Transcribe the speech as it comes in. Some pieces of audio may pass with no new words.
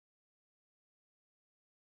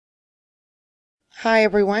Hi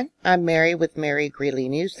everyone, I'm Mary with Mary Greeley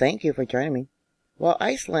News. Thank you for joining me. Well,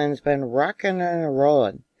 Iceland's been rocking and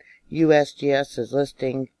rolling. USGS is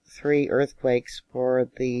listing 3 earthquakes for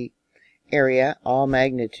the area, all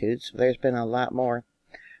magnitudes. There's been a lot more.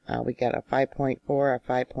 We got a 5.4, a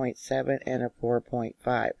 5.7, and a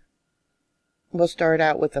 4.5. We'll start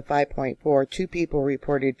out with the 5.4. 2 people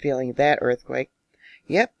reported feeling that earthquake.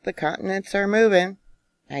 Yep, the continents are moving.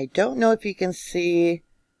 I don't know if you can see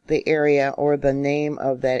the area or the name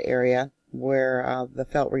of that area where the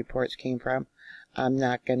felt reports came from. I'm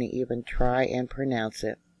not going to even try and pronounce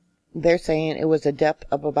it. They're saying it was a depth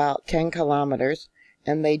of about 10 kilometers,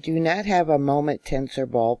 and they do not have a moment tensor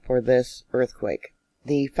ball for this earthquake.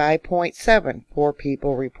 The 5.7, 4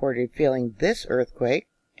 people reported feeling this earthquake,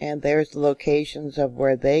 and there's the locations of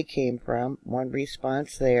where they came from. 1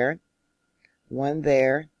 response there, 1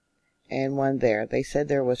 there, and 1 there. They said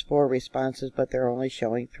there was 4 responses, but they're only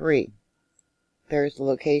showing 3. There's the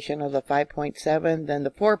location of the 5.7, then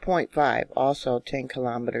the 4.5, also 10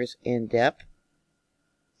 kilometers in depth.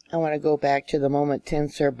 I want to go back to the moment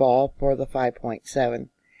tensor ball for the 5.7.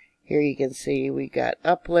 Here you can see we got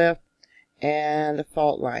uplift and the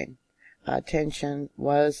fault line. Tension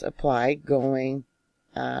was applied going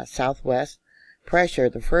southwest. Pressure,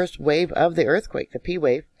 the first wave of the earthquake, the P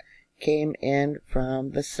wave, came in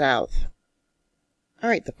from the south.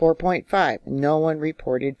 Alright, the 4.5. No one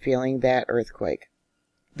reported feeling that earthquake.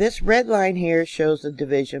 This red line here shows the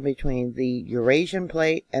division between the Eurasian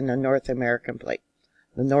plate and the North American plate.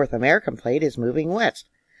 The North American plate is moving west.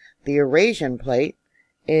 The Eurasian plate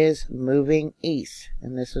is moving east.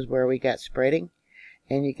 And this is where we got spreading.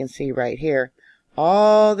 And you can see right here,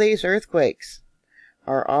 all these earthquakes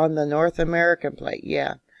are on the North American plate.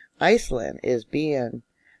 Yeah, Iceland is being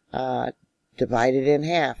divided in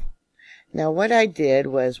half. Now what I did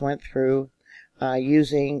was went through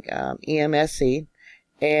using ESMC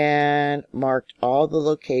and marked all the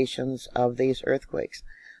locations of these earthquakes.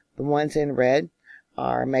 The ones in red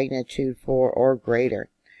are magnitude 4 or greater,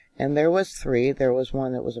 and there was 3. There was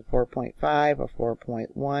one that was a 4.5, a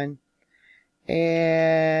 4.1,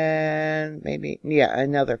 and maybe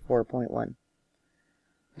another 4.1.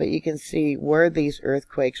 But you can see where these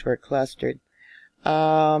earthquakes were clustered.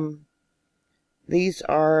 These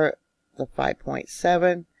are the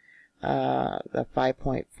 5.7, the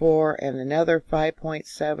 5.4, and another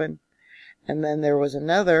 5.7. And then there was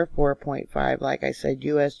another 4.5. Like I said,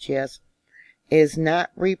 USGS is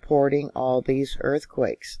not reporting all these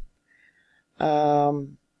earthquakes.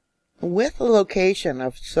 With the location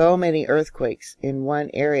of so many earthquakes in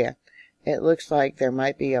one area, it looks like there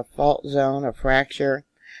might be a fault zone, a fracture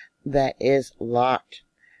that is locked.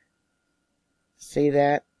 See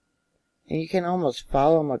that? And you can almost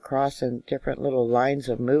follow them across in different little lines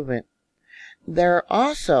of movement. There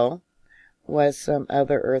also was some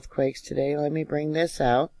other earthquakes today. Let me bring this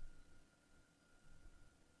out.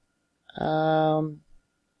 There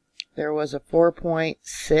was a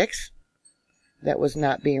 4.6 that was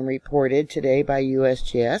not being reported today by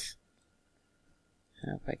USGS.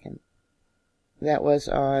 If I can. That was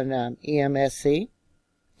on ESMC,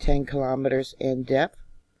 10 kilometers in depth.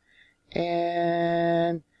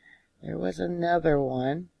 And there was another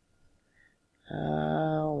one.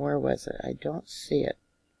 Where was it? I don't see it.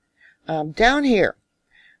 Down here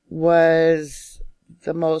was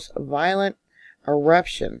the most violent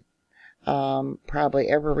eruption probably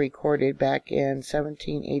ever recorded back in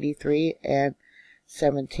 1783 and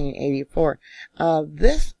 1784.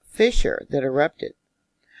 This fissure that erupted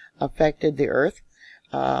affected the earth,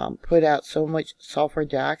 put out so much sulfur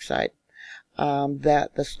dioxide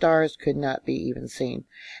that the stars could not be even seen.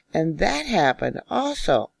 And that happened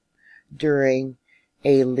also during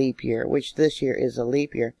a leap year, which this year is a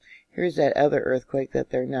leap year. Here's that other earthquake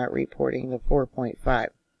that they're not reporting, the 4.5.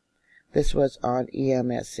 This was on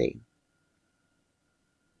ESMC.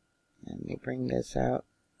 Let me bring this out.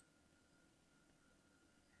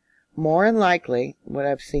 More than likely, what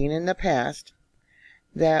I've seen in the past,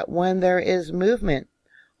 that when there is movement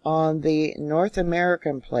on the North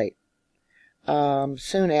American plate,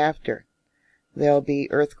 soon after, there'll be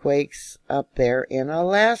earthquakes up there in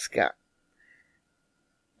Alaska.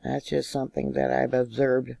 That's just something that I've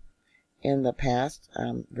observed in the past.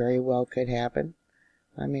 Very well could happen.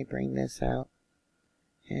 Let me bring this out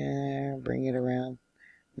and bring it around.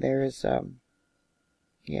 There's, our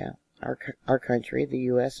country, the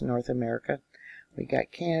U.S., North America. We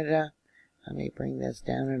got Canada. Let me bring this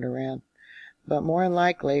down and around. But more than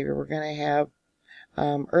likely, we're going to have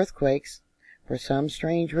earthquakes. For some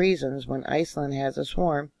strange reasons, when Iceland has a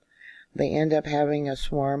swarm, they end up having a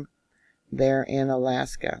swarm there in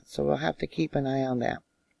Alaska. So we'll have to keep an eye on that.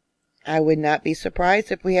 I would not be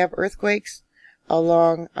surprised if we have earthquakes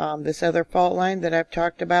along this other fault line that I've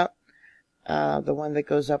talked about. The one that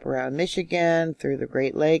goes up around Michigan, through the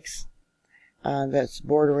Great Lakes, that's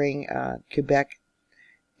bordering Quebec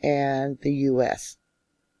and the U.S.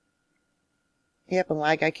 Yep, and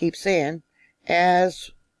like I keep saying,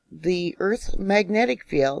 as the Earth's magnetic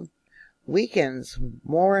field weakens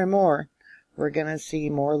more and more, we're going to see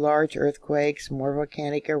more large earthquakes, more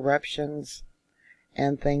volcanic eruptions,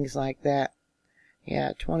 and things like that.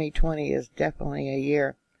 Yeah, 2020 is definitely a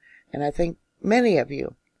year, and I think many of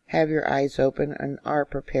you have your eyes open and are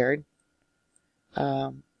prepared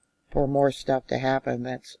for more stuff to happen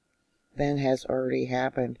than has already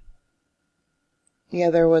happened. Yeah,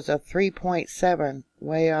 there was a 3.7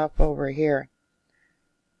 way off over here.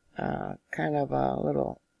 Kind of a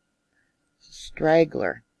little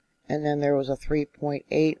straggler. And then there was a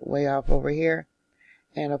 3.8 way off over here.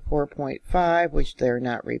 And a 4.5, which they're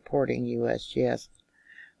not reporting USGS.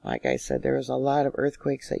 Like I said, there was a lot of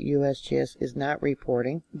earthquakes that USGS is not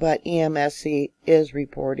reporting. But ESMC is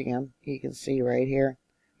reporting them. You can see right here.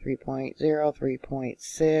 3.0, 3.6,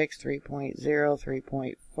 3.0,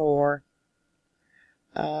 3.4.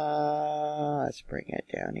 Let's bring it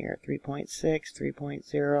down here. 3.6,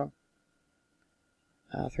 3.0,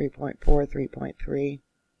 3.4, 3.3,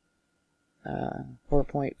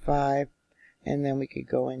 4.5, and then we could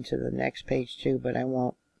go into the next page too, but I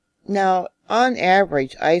won't. Now, on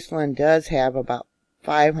average, Iceland does have about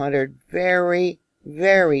 500 very,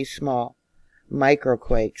 very small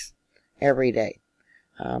microquakes every day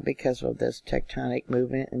because of this tectonic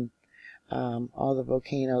movement and all the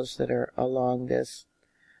volcanoes that are along this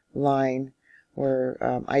line where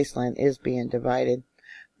Iceland is being divided.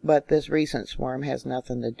 But this recent swarm has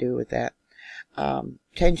nothing to do with that.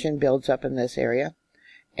 Tension builds up in this area,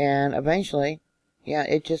 and eventually, yeah,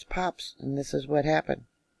 it just pops, and this is what happened.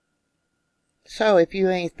 So if you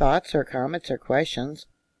have any thoughts or comments or questions,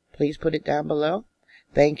 please put it down below.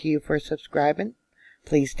 Thank you for subscribing.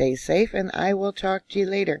 Please stay safe, and I will talk to you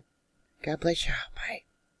later. God bless you. Bye.